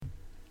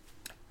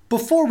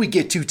Before we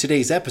get to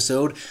today's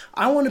episode,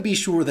 I want to be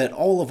sure that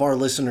all of our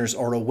listeners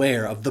are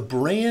aware of the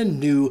brand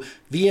new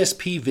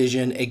VSP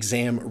Vision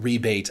exam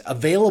rebate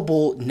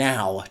available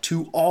now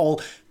to all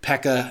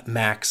PECA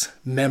Max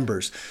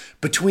members.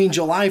 Between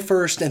July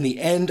 1st and the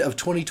end of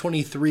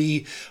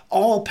 2023,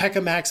 all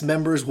PECA Max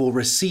members will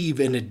receive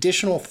an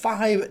additional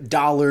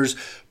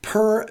 $5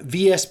 per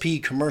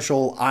VSP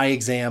commercial eye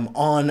exam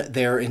on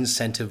their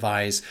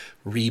incentivized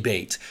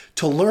rebate.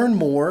 To learn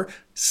more,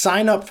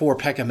 sign up for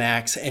PECA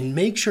Max and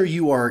make sure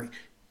you are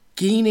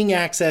gaining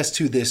access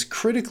to this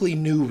critically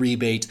new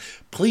rebate.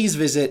 Please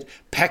visit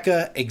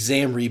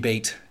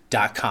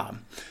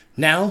PECAexamrebate.com.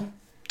 Now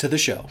to the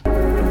show.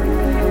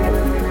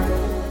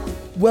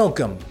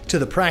 Welcome to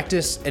the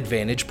Practice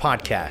Advantage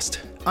Podcast.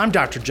 I'm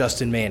Dr.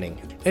 Justin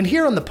Manning, and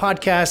here on the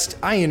podcast,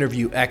 I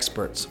interview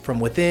experts from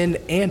within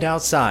and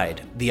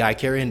outside the eye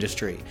care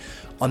industry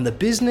on the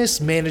business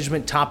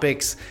management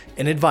topics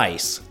and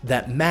advice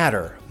that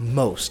matter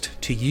most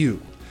to you,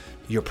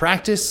 your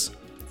practice,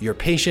 your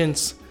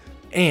patients,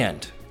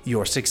 and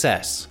your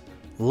success.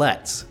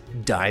 Let's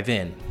dive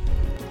in.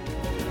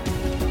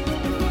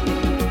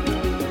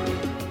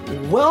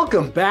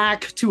 Welcome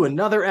back to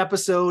another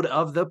episode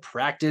of the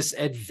Practice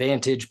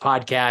Advantage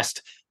Podcast.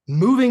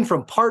 Moving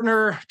from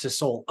partner to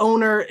sole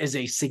owner is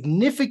a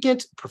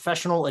significant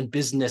professional and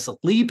business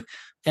leap,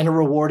 and a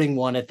rewarding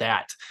one at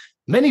that.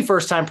 Many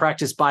first-time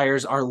practice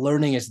buyers are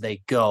learning as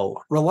they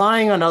go,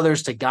 relying on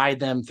others to guide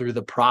them through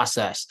the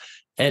process.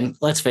 And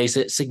let's face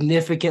it,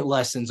 significant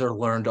lessons are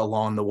learned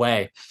along the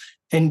way.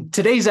 In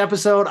today's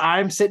episode,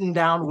 I'm sitting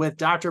down with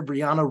Dr.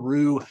 Brianna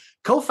Rhue,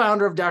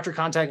 co-founder of Dr.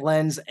 Contact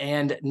Lens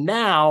and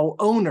now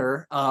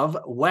owner of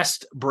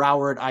West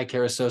Broward Eye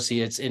Care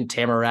Associates in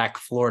Tamarack,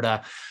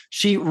 Florida.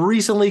 She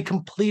recently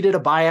completed a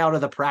buyout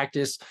of the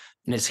practice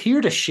and is here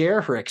to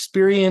share her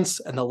experience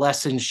and the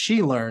lessons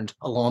she learned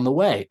along the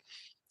way.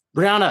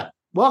 Brianna,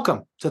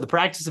 welcome to the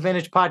Practice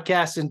Advantage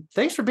Podcast, and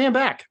thanks for being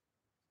back.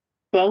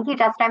 Thank you,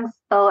 Justin. I'm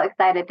so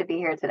excited to be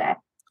here today.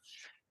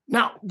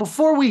 Now,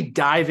 before we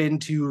dive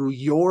into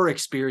your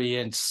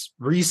experience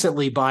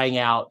recently buying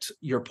out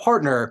your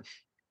partner,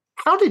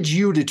 how did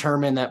you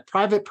determine that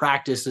private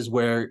practice is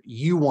where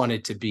you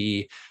wanted to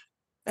be?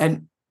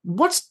 And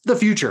what's the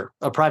future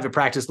of private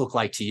practice look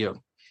like to you?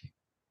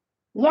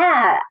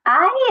 Yeah,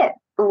 I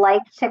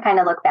like to kind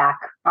of look back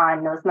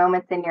on those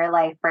moments in your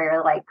life where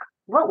you're like,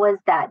 what was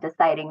that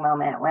deciding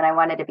moment when I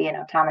wanted to be an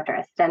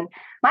optometrist? And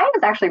mine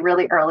was actually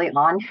really early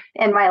on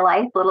in my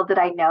life. Little did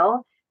I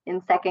know, in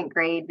second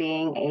grade,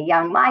 being a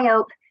young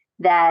myope,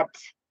 that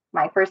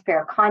my first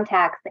pair of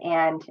contacts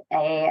and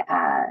a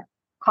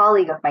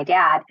colleague of my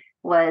dad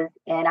was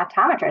an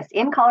optometrist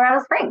in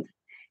Colorado Springs.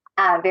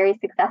 Very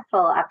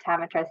successful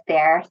optometrist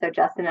there. So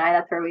Justin and I,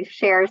 that's where we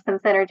share some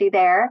synergy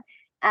there.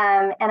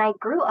 And I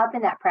grew up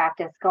in that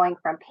practice, going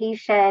from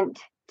patient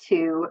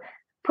to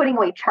putting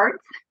away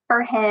charts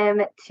for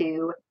him,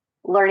 to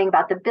learning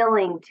about the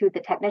billing, to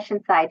the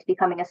technician side, to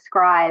becoming a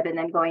scribe, and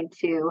then going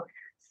to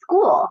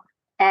school.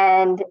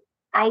 And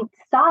I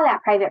saw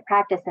that private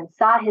practice and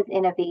saw his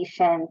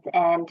innovations,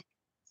 and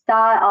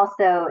saw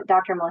also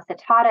Dr. Melissa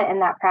Tata in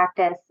that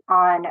practice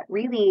on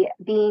really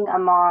being a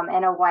mom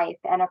and a wife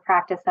and a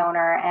practice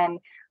owner and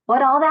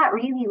what all that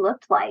really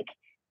looked like.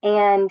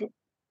 And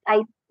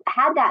I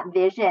had that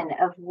vision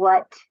of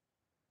what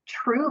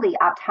truly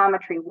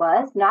optometry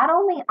was, not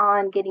only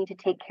on getting to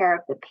take care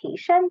of the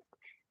patients,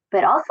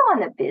 but also on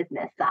the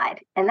business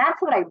side. And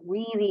that's what I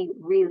really,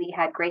 really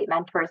had great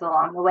mentors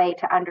along the way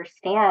to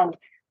understand.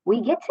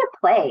 We get to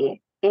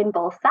play in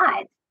both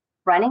sides,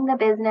 running the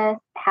business,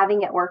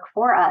 having it work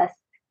for us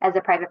as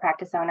a private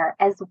practice owner,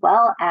 as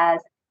well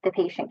as the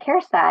patient care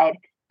side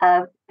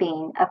of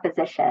being a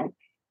physician,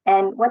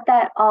 and what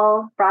that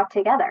all brought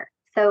together.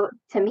 So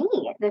to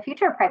me, the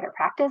future of private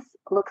practice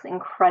looks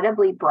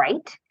incredibly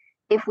bright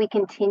if we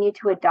continue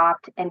to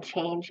adopt and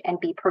change and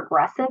be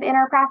progressive in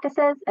our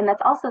practices. And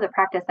that's also the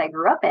practice I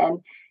grew up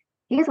in.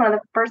 He was one of the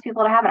first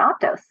people to have an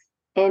Optos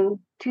in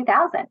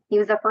 2000. He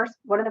was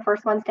one of the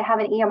first ones to have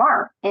an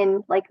EMR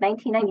in like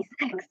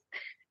 1996.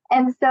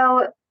 And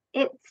so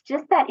it's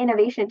just that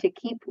innovation to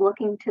keep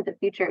looking to the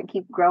future and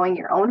keep growing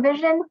your own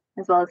vision,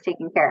 as well as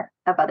taking care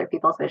of other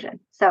people's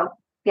vision. So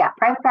yeah,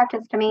 private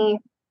practice to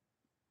me,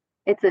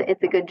 it's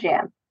a good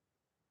jam.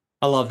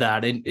 I love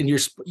that. And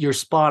you're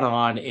spot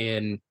on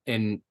in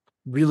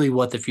really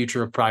what the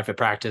future of private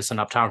practice and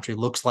optometry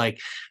looks like,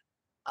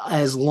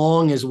 as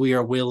long as we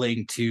are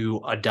willing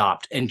to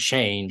adopt and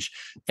change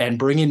and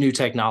bring in new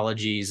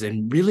technologies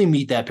and really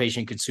meet that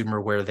patient consumer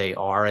where they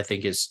are, I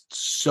think is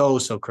so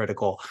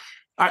critical.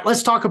 All right,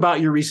 let's talk about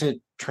your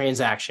recent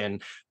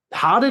transaction.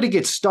 How did it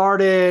get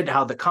started?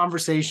 How the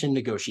conversation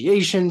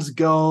negotiations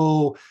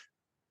go?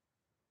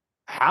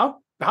 How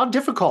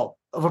difficult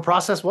of a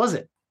process was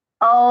it?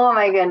 Oh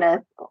my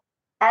goodness.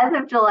 As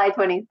of July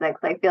 26th,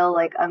 I feel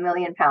like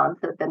 1,000,000 pounds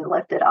have been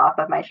lifted off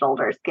of my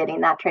shoulders, getting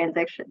that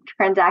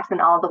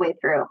transaction all the way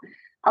through.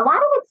 A lot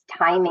of it's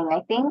timing.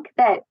 I think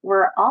that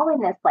we're all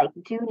in this like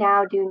do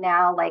now,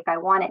 like I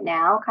want it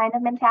now kind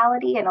of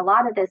mentality. And a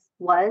lot of this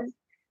was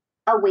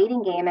a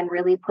waiting game and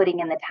really putting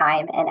in the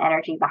time and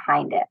energy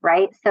behind it,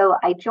 right? So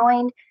I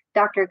joined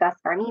Dr. Gus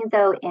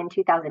Garmizo in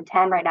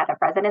 2010, right out of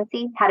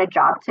residency, had a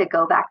job to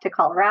go back to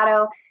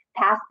Colorado,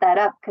 passed that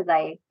up because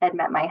I had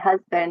met my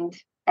husband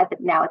at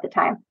the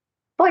time,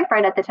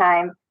 boyfriend at the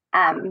time.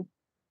 And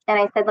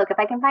I said, look, if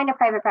I can find a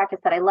private practice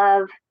that I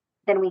love,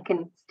 then we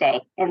can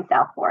stay in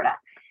South Florida.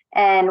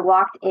 And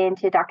walked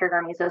into Dr.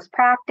 Garmizo's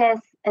practice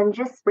and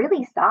just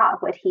really saw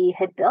what he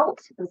had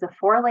built. It was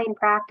a 4-lane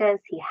practice.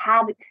 He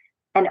had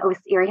an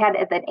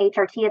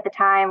HRT at the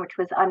time, which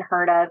was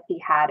unheard of. He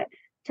had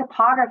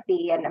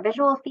topography and a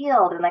visual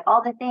field and like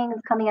all the things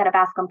coming out of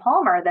Bascom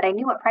Palmer that I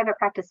knew what private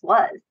practice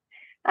was.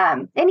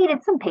 It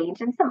needed some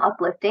paint and some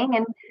uplifting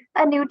and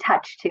a new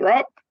touch to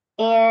it.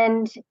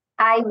 And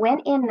I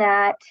went in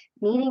that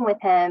meeting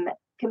with him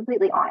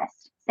completely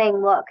honest, saying,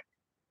 look,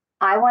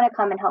 I want to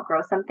come and help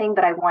grow something,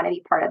 but I want to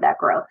be part of that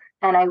growth.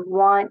 And I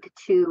want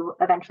to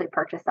eventually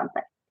purchase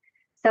something.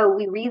 So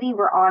we really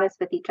were honest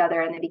with each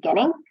other in the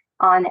beginning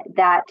on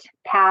that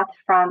path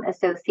from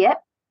associate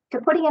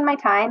to putting in my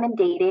time and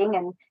dating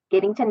and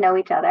getting to know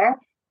each other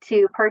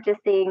to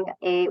purchasing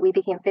we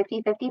became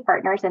 50-50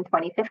 partners in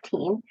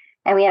 2015.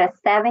 And we had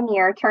a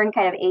 7-year turn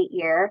kind of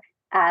 8-year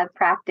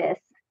practice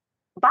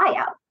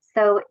buyout.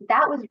 So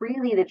that was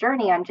really the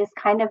journey on just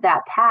kind of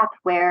that path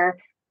where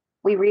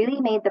we really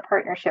made the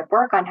partnership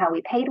work on how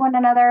we paid one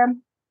another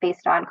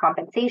based on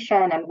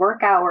compensation and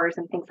work hours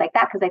and things like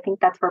that, because I think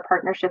that's where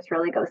partnerships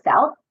really go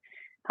south.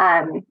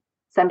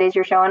 Some days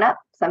you're showing up,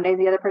 some days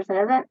the other person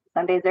isn't,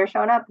 some days they're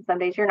showing up, and some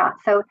days you're not.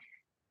 So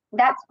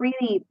that's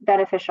really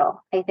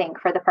beneficial, I think,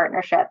 for the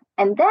partnership.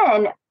 And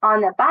then on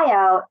the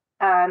buyout,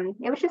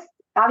 it was just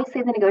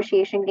obviously the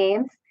negotiation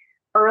games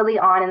early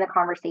on in the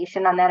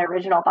conversation on that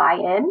original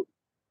buy-in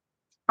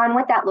on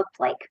what that looked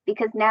like.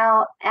 Because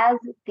now as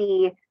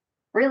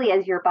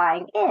you're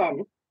buying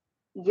in,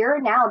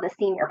 you're now the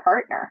senior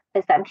partner,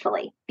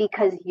 essentially,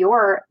 because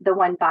you're the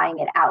one buying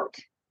it out.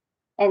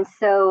 And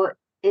so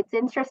it's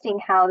interesting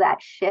how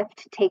that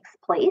shift takes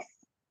place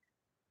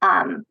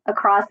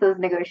across those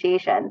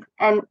negotiations.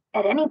 And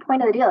at any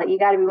point of the deal, you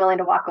got to be willing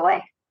to walk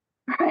away,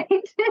 right?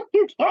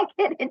 You can't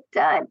get it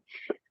done.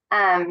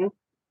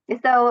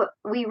 So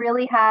we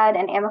really had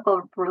an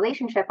amicable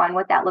relationship on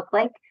what that looked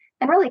like,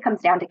 and really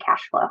comes down to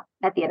cash flow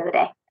at the end of the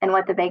day and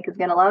what the bank is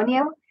going to loan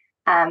you.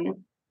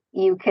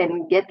 You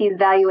can get these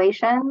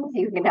valuations.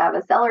 You can have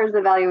a seller's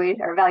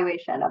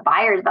valuation, a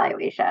buyer's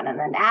valuation, and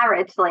then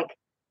average. Like,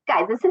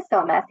 guys, this is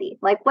so messy.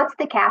 Like, what's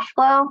the cash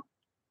flow?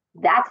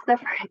 That's the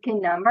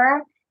freaking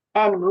number,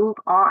 and move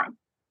on.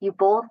 You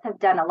both have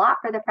done a lot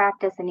for the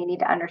practice, and you need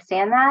to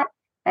understand that.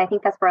 And I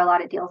think that's where a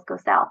lot of deals go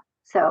south.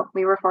 So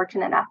we were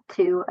fortunate enough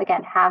to,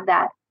 again, have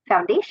that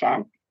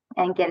foundation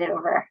and get it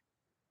over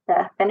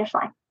the finish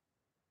line.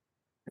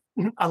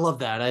 I love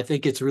that. I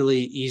think it's really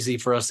easy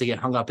for us to get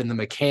hung up in the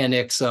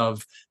mechanics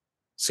of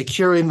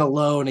securing the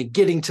loan and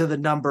getting to the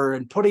number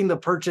and putting the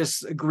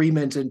purchase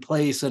agreement in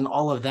place and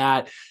all of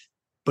that.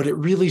 But it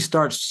really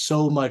starts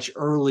so much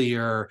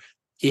earlier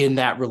in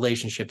that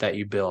relationship that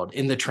you build,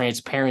 in the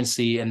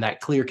transparency and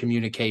that clear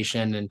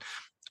communication. And,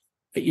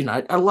 you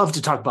know, I love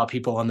to talk about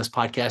people on this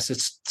podcast.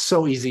 It's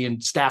so easy,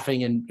 and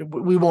staffing, and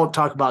we won't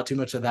talk about too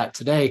much of that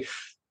today.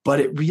 But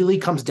it really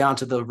comes down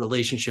to the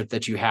relationship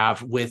that you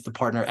have with the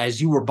partner as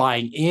you were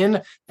buying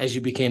in, as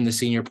you became the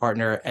senior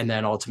partner, and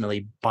then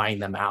ultimately buying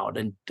them out.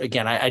 And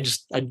again, I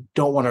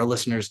don't want our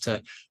listeners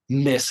to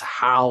miss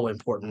how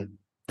important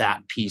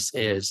that piece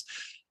is.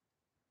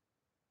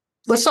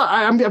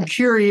 I'm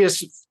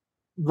curious,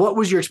 what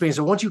was your experience?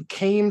 So once you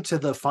came to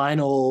the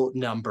final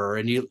number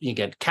and you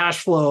get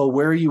cash flow,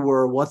 where you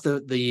were, what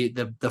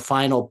the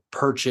final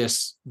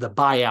purchase, the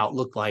buyout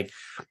looked like,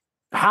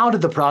 how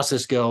did the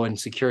process go in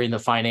securing the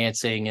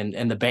financing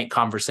and the bank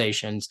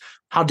conversations?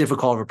 How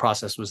difficult of a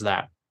process was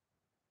that?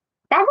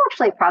 That's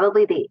actually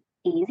probably the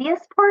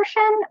easiest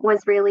portion,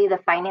 was really the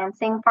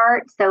financing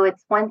part. So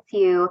it's once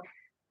you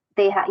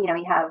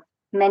have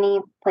many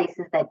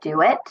places that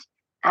do it.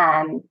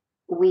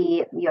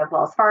 You have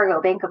Wells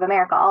Fargo, Bank of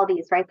America, all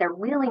these, right? They're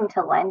willing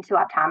to lend to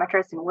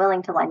optometrists and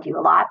willing to lend you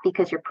a lot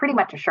because you're pretty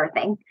much a sure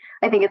thing.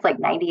 I think it's like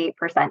 98%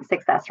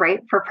 success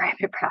rate for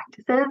private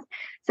practices.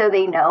 So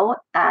they know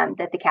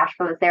that the cash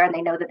flow is there and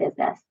they know the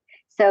business.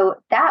 So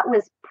that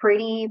was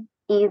pretty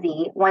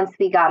easy once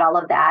we got all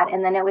of that.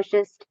 And then it was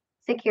just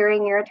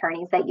securing your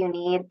attorneys that you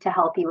need to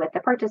help you with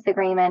the purchase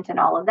agreement and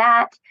all of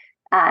that.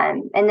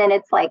 And then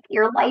it's like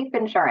your life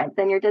insurance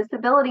and your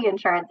disability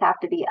insurance have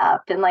to be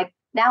upped. And like,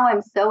 now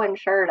I'm so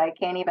insured, I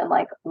can't even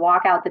like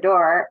walk out the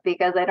door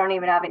because I don't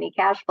even have any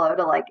cash flow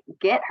to like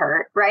get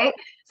hurt, right?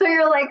 So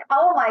you're like,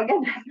 oh my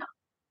goodness,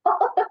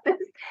 all of this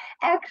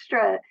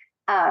extra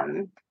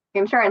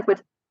insurance, which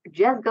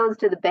just goes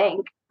to the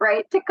bank,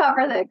 right, to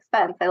cover the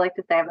expense. I like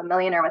to say I'm a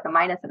millionaire with a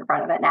minus in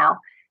front of it now.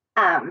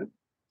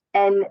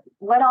 And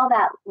what all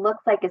that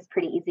looks like is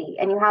pretty easy.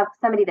 And you have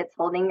somebody that's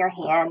holding your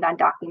hand on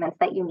documents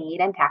that you need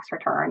and tax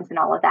returns and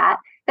all of that.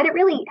 But it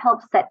really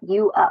helps set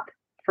you up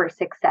for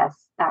success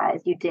as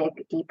you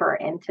dig deeper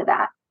into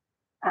that,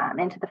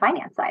 into the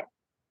finance side.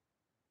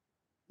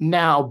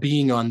 Now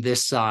being on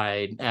this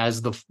side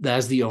as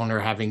the owner,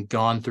 having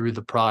gone through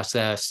the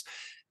process,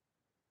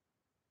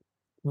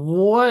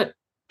 what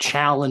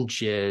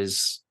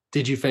challenges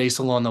did you face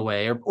along the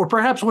way, or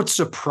perhaps what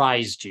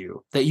surprised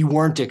you that you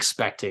weren't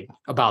expecting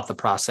about the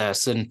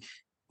process, and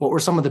what were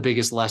some of the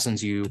biggest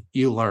lessons you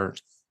learned?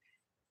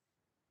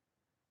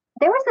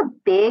 There was a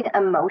big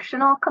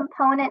emotional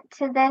component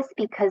to this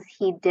because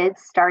he did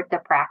start the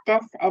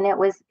practice, and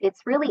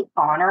it's really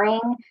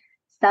honoring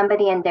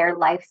somebody in their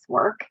life's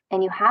work.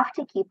 And you have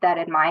to keep that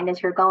in mind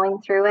as you're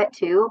going through it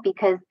too,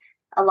 because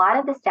a lot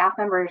of the staff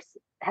members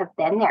have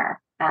been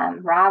there.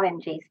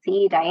 Robin,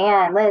 JC,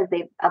 Diane, Liz,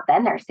 they've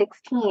been there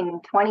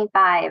 16,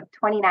 25,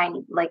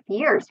 29 like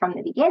years from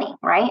the beginning,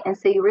 right? And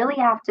so you really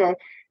have to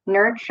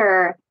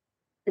nurture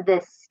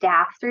the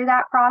staff through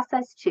that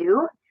process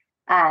too,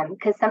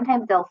 because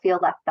sometimes they'll feel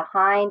left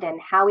behind. And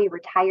how we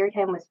retired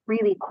him was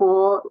really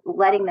cool,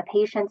 letting the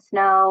patients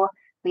know.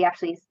 We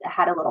actually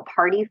had a little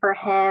party for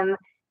him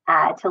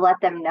to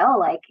let them know,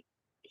 like,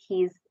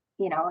 he's,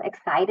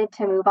 excited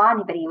to move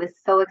on, but he was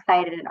so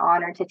excited and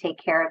honored to take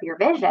care of your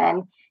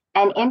vision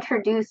and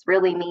introduce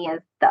really me as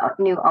the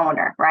new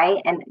owner,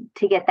 right? And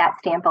to get that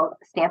stamp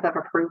of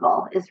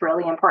approval is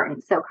really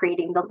important. So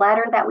creating the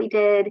letter that we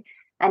did,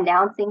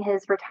 announcing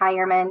his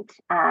retirement,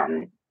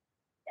 and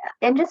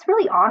just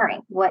really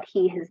honoring what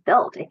he has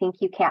built. I think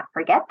you can't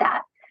forget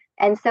that.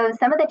 And so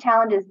some of the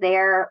challenges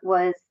there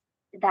was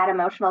that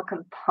emotional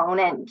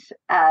component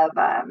of,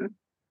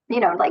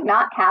 like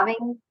not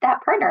having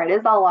that partner. It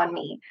is all on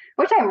me,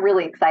 which I'm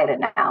really excited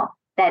now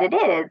that it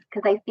is,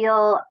 because I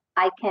feel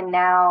I can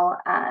now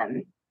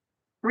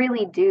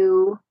really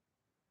do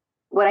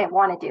what I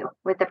want to do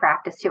with the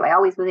practice too. I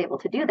always was able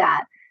to do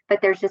that, but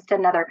there's just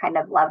another kind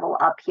of level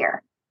up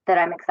here that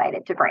I'm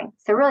excited to bring.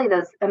 So really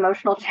those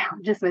emotional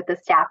challenges with the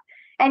staff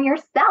and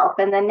yourself.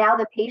 And then now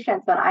the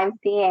patients, when I'm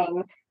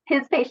seeing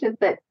his patients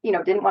that,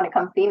 didn't want to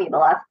come see me the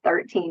last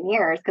 13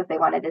 years because they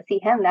wanted to see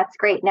him, that's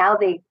great. Now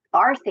they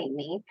are seeing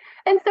me.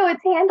 And so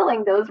it's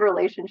handling those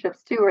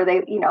relationships too, where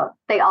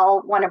they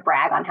all want to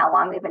brag on how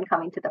long they've been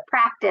coming to the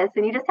practice,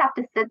 and you just have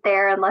to sit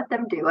there and let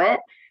them do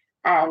it.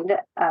 And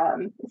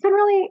it's been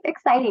really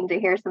exciting to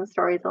hear some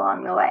stories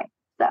along the way.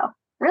 So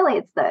really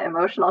it's the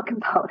emotional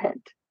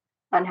component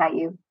on how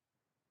you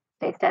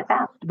stay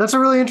steadfast. That's a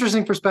really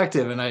interesting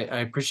perspective, and I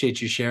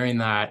appreciate you sharing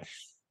that.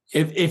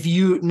 If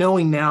you,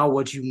 knowing now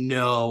what you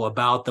know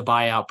about the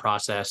buyout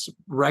process,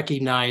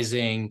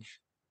 recognizing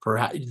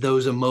perhaps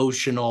those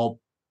emotional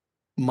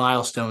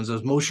milestones,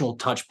 those emotional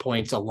touch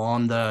points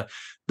along the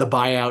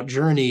buyout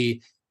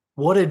journey,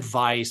 what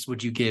advice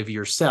would you give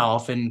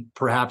yourself, and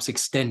perhaps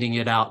extending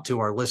it out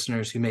to our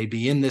listeners who may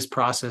be in this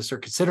process or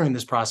considering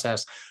this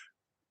process?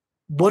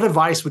 What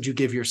advice would you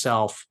give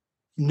yourself,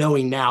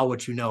 knowing now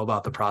what you know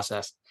about the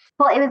process?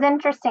 Well, it was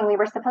interesting. We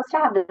were supposed to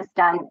have this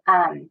done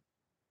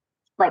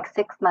like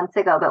 6 months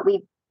ago, but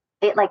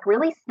it like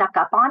really snuck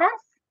up on us.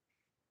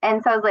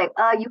 And so I was like,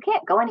 you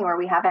can't go anywhere.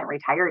 We haven't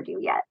retired you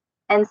yet.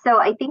 And so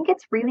I think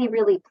it's really,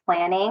 really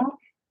planning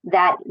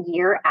that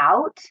year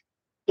out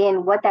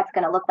in what that's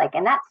going to look like.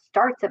 And that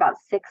starts about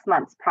 6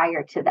 months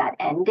prior to that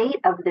end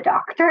date of the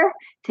doctor,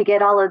 to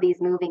get all of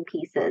these moving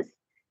pieces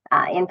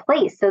in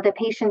place so the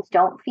patients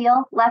don't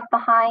feel left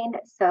behind,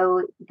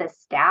 so the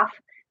staff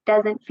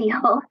doesn't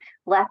feel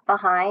left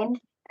behind.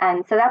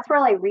 And so that's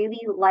what I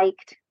really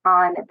liked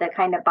on the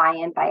kind of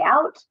buy-in,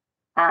 buy-out.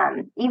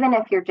 Even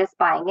if you're just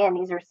buying in,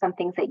 these are some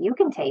things that you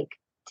can take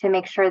to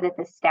make sure that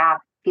the staff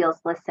feels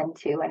listened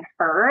to and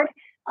heard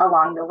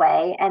along the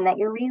way, and that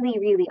you're really,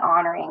 really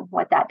honoring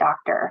what that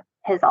doctor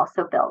has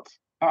also built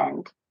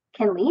and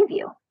can leave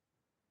you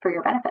for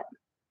your benefit.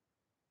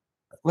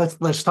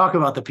 Let's talk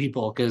about the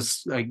people,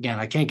 because again,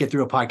 I can't get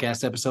through a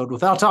podcast episode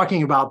without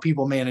talking about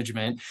people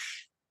management.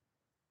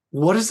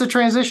 What does the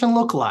transition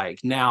look like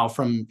now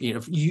from,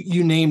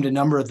 you named a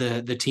number of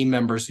the team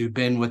members who've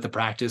been with the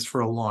practice for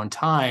a long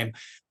time.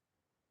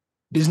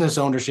 Business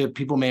ownership,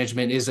 people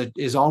management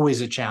is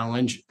always a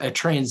challenge. A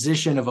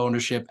transition of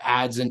ownership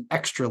adds an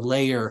extra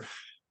layer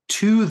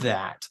to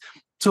that.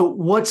 So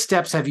what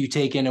steps have you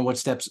taken, and what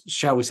steps,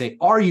 shall we say,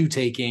 are you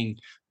taking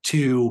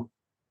to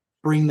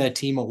bring that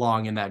team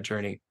along in that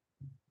journey?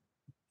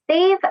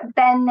 They've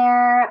been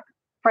there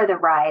for the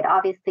ride,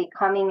 obviously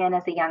coming in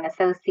as a young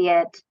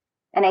associate.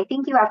 And I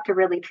think you have to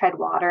really tread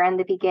water in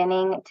the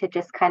beginning to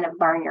just kind of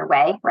learn your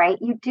way, right?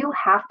 You do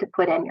have to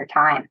put in your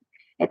time.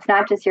 It's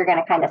not just you're going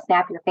to kind of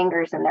snap your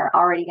fingers and they're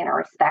already going to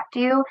respect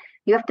you.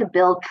 You have to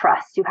build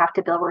trust. You have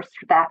to build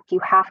respect. You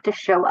have to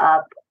show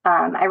up.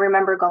 I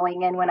remember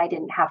going in when I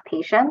didn't have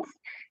patients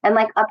and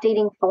like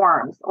updating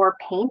forms or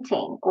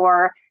painting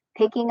or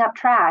picking up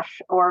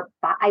trash, or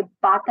I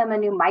bought them a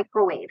new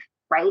microwave,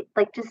 right?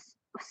 Like just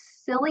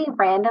silly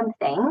random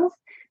things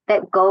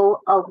that go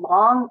a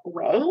long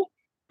way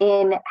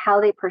in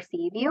how they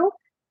perceive you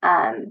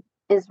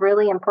is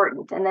really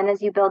important. And then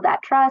as you build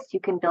that trust, you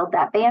can build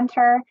that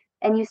banter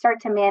and you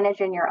start to manage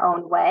in your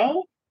own way.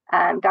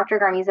 Dr.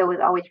 Garmizo was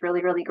always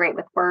really, really great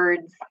with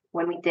words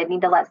when we did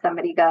need to let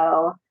somebody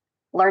go,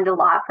 learned a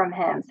lot from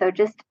him. So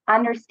just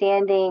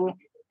understanding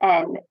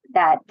and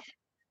that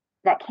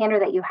candor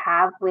that you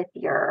have with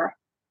your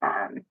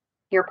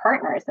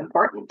partner is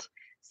important.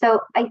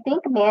 So I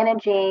think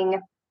managing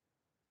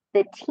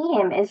the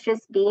team is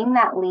just being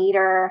that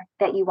leader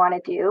that you want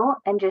to do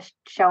and just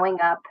showing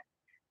up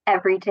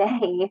every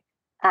day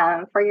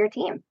for your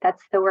team.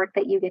 That's the work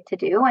that you get to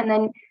do. And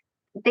then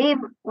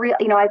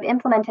I've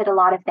implemented a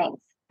lot of things.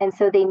 And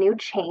so they knew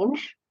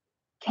change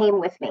came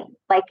with me.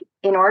 Like,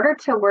 in order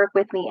to work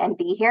with me and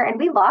be here, and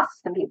we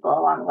lost some people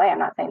along the way. I'm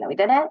not saying that we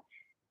didn't.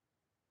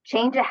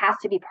 Change, it has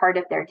to be part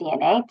of their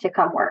DNA to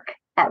come work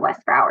at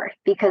West Broward,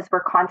 because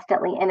we're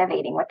constantly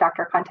innovating with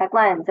Dr. Contact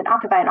Lens and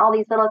Octopi and all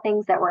these little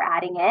things that we're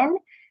adding in.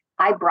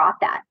 I brought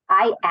that.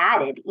 I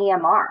added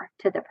EMR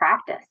to the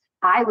practice.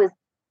 I was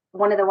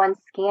one of the ones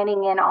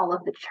scanning in all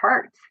of the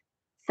charts.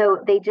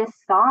 So they just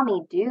saw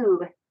me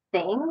do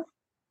things,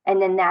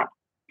 and then that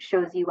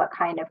shows you what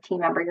kind of team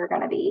member you're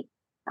going to be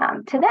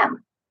to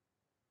them.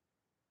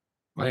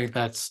 I think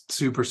that's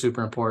super,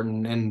 super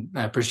important, and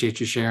I appreciate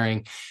you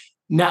sharing.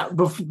 Now,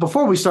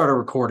 before we started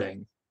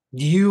recording,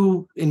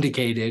 you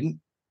indicated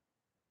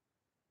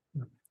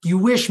you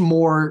wish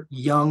more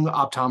young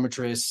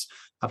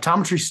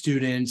optometry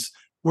students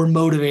were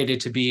motivated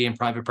to be in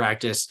private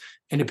practice,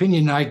 an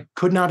opinion I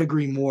could not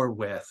agree more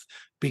with,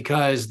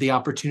 because the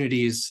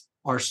opportunities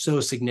are so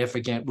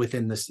significant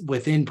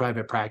within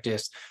private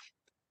practice.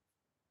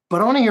 But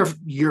I want to hear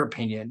your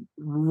opinion.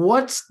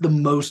 What's the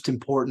most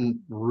important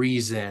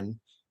reason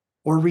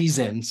or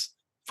reasons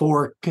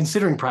for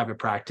considering private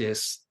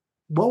practice?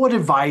 What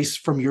advice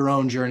from your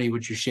own journey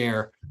would you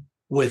share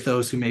with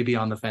those who may be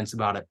on the fence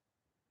about it?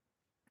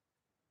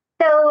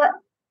 So,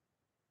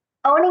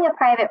 owning a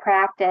private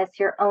practice,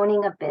 you're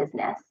owning a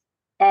business.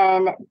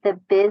 And the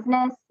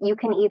business, you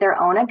can either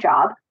own a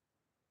job,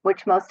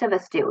 which most of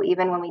us do.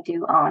 Even when we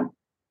do own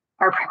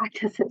our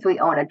practices, we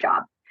own a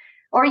job.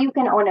 Or you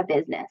can own a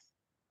business,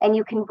 and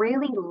you can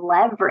really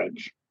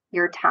leverage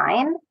your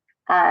time.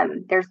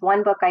 There's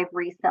one book I've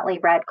recently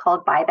read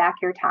called Buy Back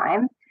Your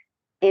Time.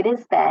 It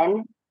has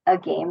been a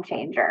game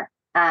changer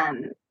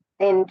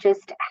in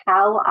just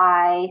how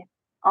I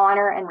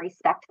honor and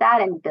respect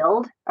that and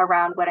build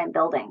around what I'm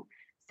building.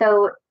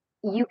 So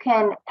you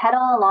can pedal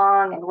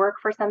along and work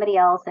for somebody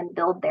else and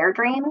build their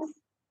dreams,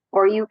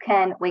 or you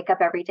can wake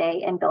up every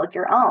day and build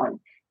your own.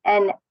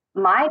 And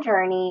my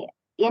journey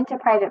into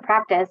private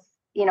practice,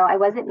 I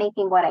wasn't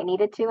making what I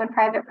needed to in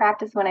private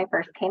practice when I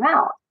first came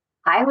out.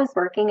 I was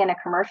working in a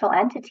commercial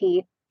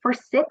entity for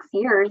 6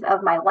 years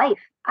of my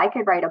life. I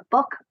could write a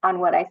book on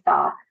what I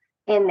saw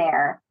in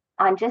there,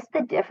 on just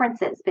the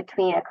differences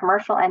between a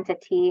commercial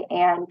entity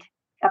and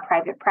a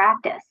private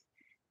practice.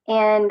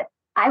 And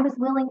I was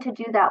willing to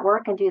do that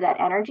work and do that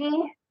energy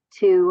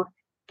to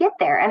get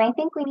there. And I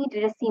think we need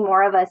to just see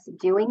more of us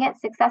doing it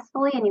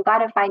successfully. And you got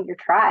to find your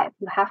tribe.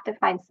 You have to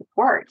find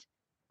support.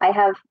 I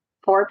have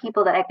 4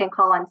 people that I can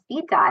call on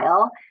speed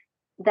dial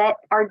that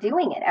are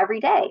doing it every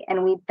day.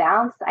 And we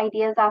bounce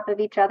ideas off of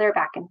each other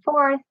back and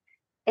forth.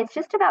 It's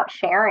just about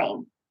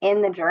sharing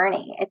in the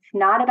journey. It's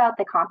not about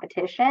the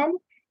competition.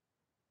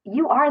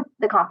 You are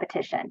the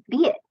competition.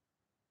 Be it.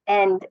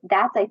 And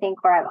that's, I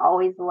think, where I've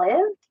always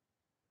lived.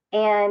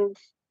 And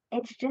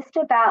it's just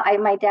about,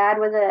 my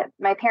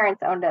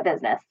parents owned a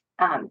business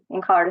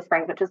in Colorado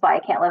Springs, which is why I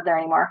can't live there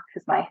anymore,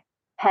 because my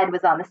head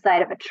was on the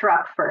side of a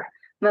truck for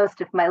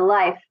most of my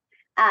life.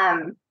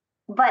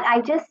 But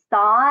I just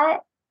saw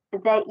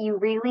that you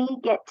really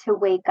get to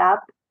wake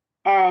up,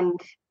 and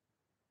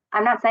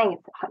I'm not saying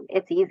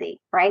it's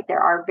easy, right? There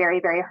are very,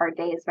 very hard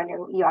days when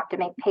you have to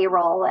make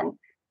payroll, and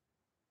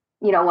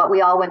what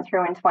we all went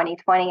through in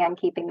 2020 on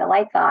keeping the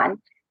lights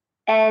on.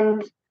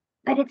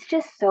 But it's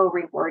just so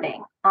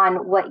rewarding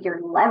on what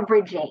you're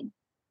leveraging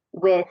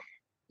with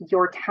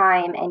your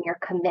time and your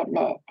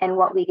commitment and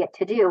what we get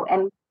to do.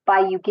 And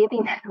by you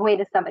giving that away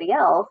to somebody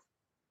else,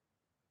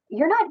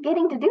 you're not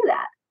getting to do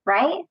that,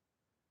 right?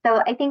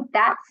 So I think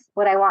that's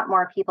what I want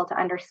more people to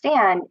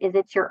understand, is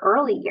it's your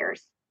early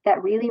years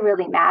that really,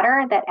 really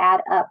matter, that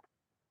add up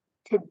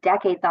to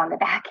decades on the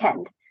back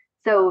end.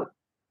 So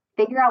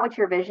figure out what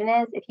your vision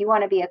is. If you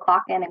want to be a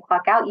clock in and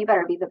clock out, you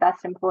better be the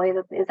best employee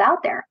that is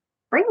out there.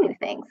 Bring new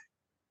things,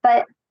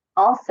 but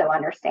also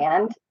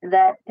understand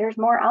that there's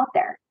more out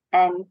there,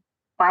 and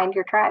find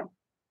your tribe.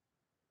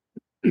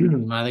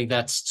 I think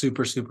that's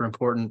super, super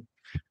important.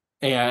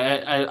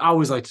 And I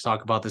always like to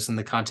talk about this in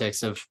the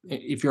context of,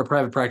 if you're a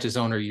private practice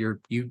owner, you,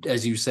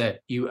 as you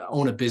said, you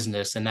own a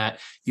business, and that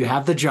you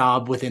have the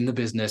job within the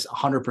business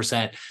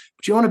 100%,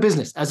 but you own a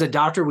business. As a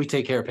doctor, we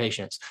take care of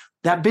patients.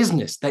 That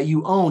business that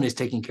you own is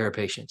taking care of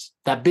patients.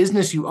 That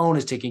business you own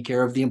is taking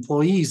care of the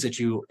employees that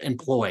you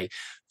employ.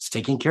 It's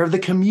taking care of the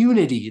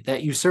community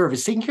that you serve.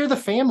 It's taking care of the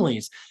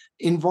families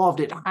involved.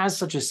 It has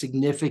such a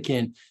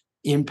significant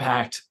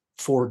impact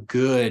for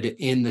good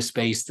in the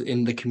space,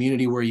 in the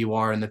community where you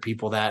are, and the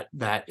people that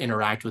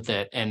interact with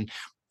it. And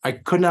I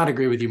could not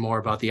agree with you more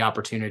about the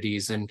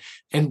opportunities and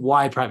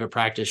why private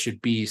practice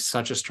should be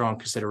such a strong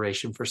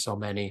consideration for so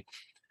many.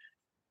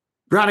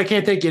 Brianna, I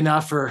can't thank you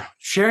enough for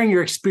sharing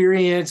your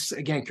experience.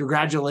 Again,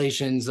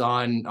 congratulations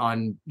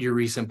on your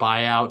recent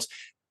buyout.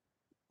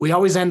 We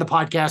always end the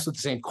podcast with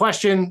the same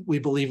question. We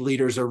believe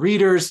leaders are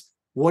readers.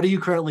 What are you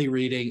currently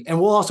reading?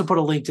 And we'll also put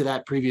a link to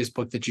that previous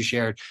book that you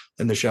shared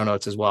in the show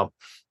notes as well.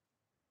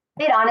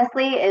 It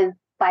honestly is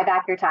Buy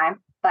Back Your Time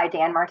by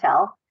Dan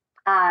Martell.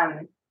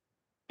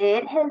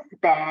 It has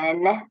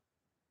been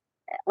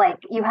like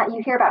you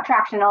hear about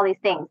traction and all these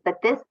things,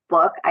 but this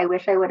book, I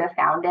wish I would have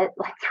found it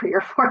like 3 or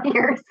 4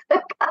 years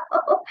ago.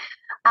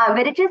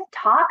 But it just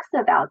talks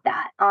about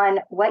that,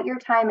 on what your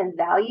time is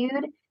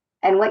valued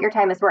and what your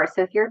time is worth.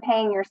 So if you're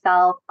paying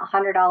yourself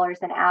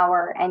 $100 an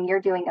hour and you're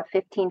doing a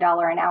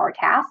 $15 an hour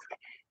task,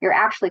 you're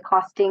actually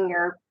costing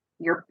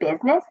your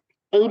business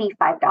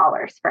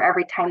 $85 for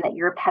every time that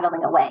you're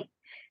pedaling away.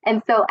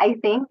 And so I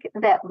think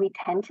that we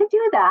tend to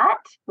do that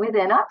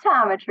within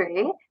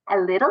optometry a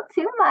little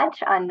too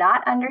much on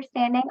not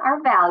understanding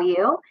our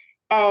value.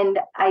 And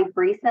I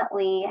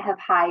recently have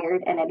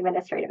hired an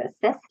administrative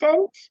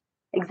assistant,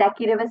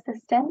 executive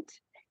assistant,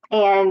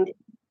 and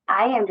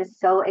I am just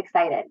so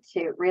excited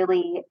to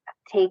really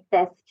take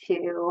this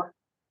to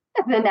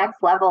the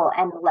next level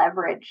and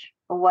leverage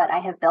what I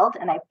have built.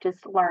 And I've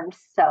just learned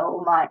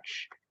so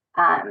much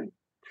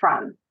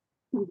from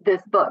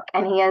this book.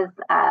 And he has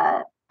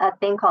a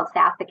thing called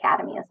SaaS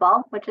Academy as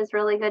well, which is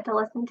really good to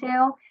listen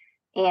to,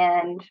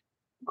 and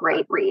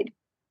great read.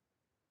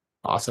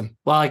 Awesome.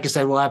 Well, like I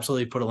said, we'll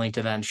absolutely put a link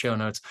to that in show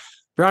notes.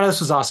 Brianna, this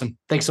was awesome.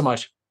 Thanks so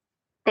much.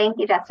 Thank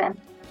you, Justin.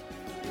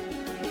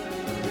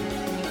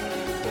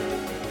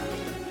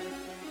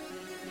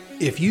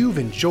 If you've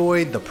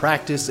enjoyed the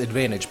Practice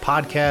Advantage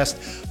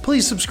podcast,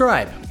 please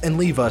subscribe and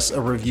leave us a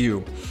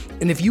review.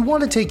 And if you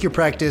want to take your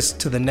practice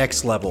to the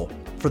next level,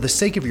 for the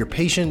sake of your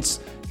patients,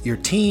 your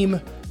team,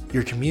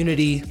 your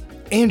community,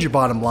 and your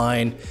bottom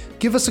line,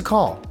 give us a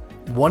call.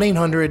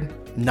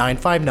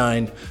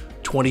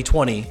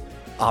 1-800-959-2020,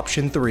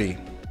 option 3.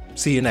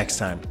 See you next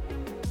time.